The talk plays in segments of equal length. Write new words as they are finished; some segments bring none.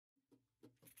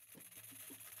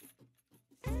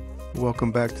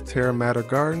Welcome back to Terra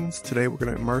Gardens. Today we're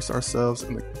going to immerse ourselves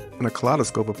in a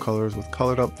kaleidoscope of colors with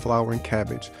Colored Up Flowering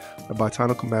Cabbage, a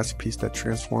botanical masterpiece that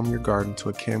transforms your garden to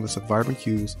a canvas of vibrant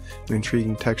hues and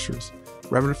intriguing textures.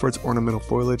 Renowned for its ornamental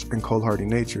foliage and cold-hardy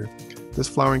nature, this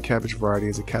flowering cabbage variety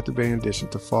is a captivating addition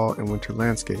to fall and winter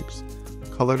landscapes.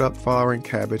 Colored Up Flowering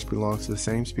Cabbage belongs to the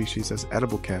same species as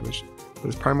edible cabbage, but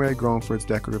is primarily grown for its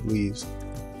decorative leaves.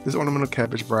 This ornamental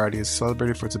cabbage variety is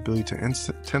celebrated for its ability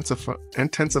to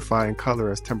intensify in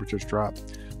color as temperatures drop,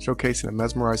 showcasing a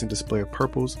mesmerizing display of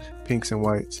purples, pinks, and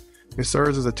whites. It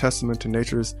serves as a testament to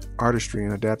nature's artistry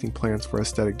in adapting plants for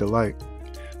aesthetic delight.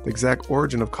 The exact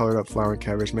origin of colored up flowering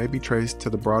cabbage may be traced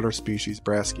to the broader species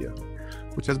Brassica,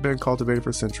 which has been cultivated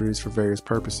for centuries for various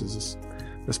purposes.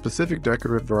 The specific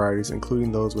decorative varieties,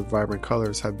 including those with vibrant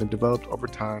colors, have been developed over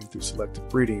time through selective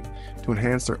breeding to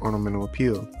enhance their ornamental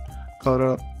appeal.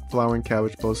 Colored up flowering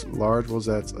cabbage boasts large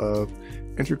rosettes of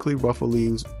intricately ruffled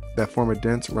leaves that form a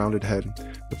dense, rounded head.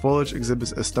 The foliage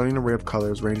exhibits a stunning array of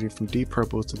colors ranging from deep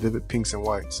purples to vivid pinks and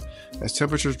whites. As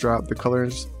temperatures drop, the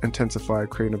colors intensify,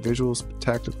 creating a visual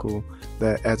spectacle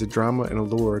that adds a drama and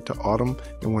allure to autumn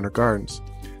and winter gardens.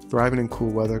 Thriving in cool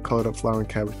weather, colored up flowering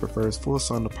cabbage prefers full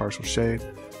sun to partial shade.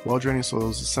 Well-draining soil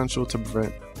is essential to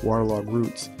prevent waterlogged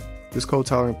roots. This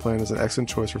cold-tolerant plant is an excellent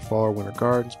choice for fall or winter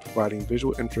gardens, providing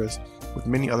visual interest with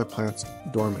many other plants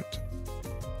dormant.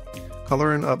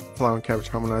 Coloring up flowering cabbage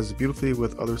harmonizes beautifully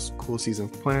with other cool season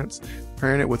plants.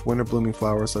 Pairing it with winter blooming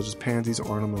flowers such as pansies or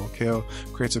ornamental kale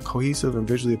creates a cohesive and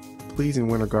visually pleasing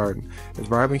winter garden. Its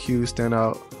vibrant hues stand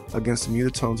out against the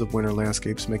muted tones of winter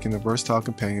landscapes, making a versatile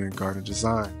companion in garden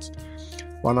designs.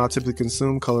 While not typically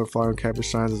consumed, colored flowering cabbage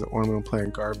shines as an ornamental plant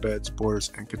in garden beds, borders,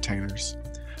 and containers.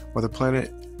 Whether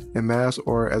planted en masse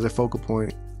or as a focal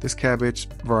point, this cabbage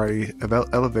variety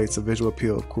elevates the visual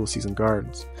appeal of cool season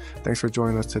gardens. Thanks for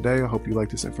joining us today. I hope you like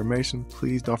this information.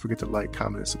 Please don't forget to like,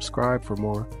 comment, and subscribe for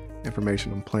more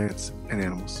information on plants and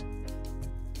animals.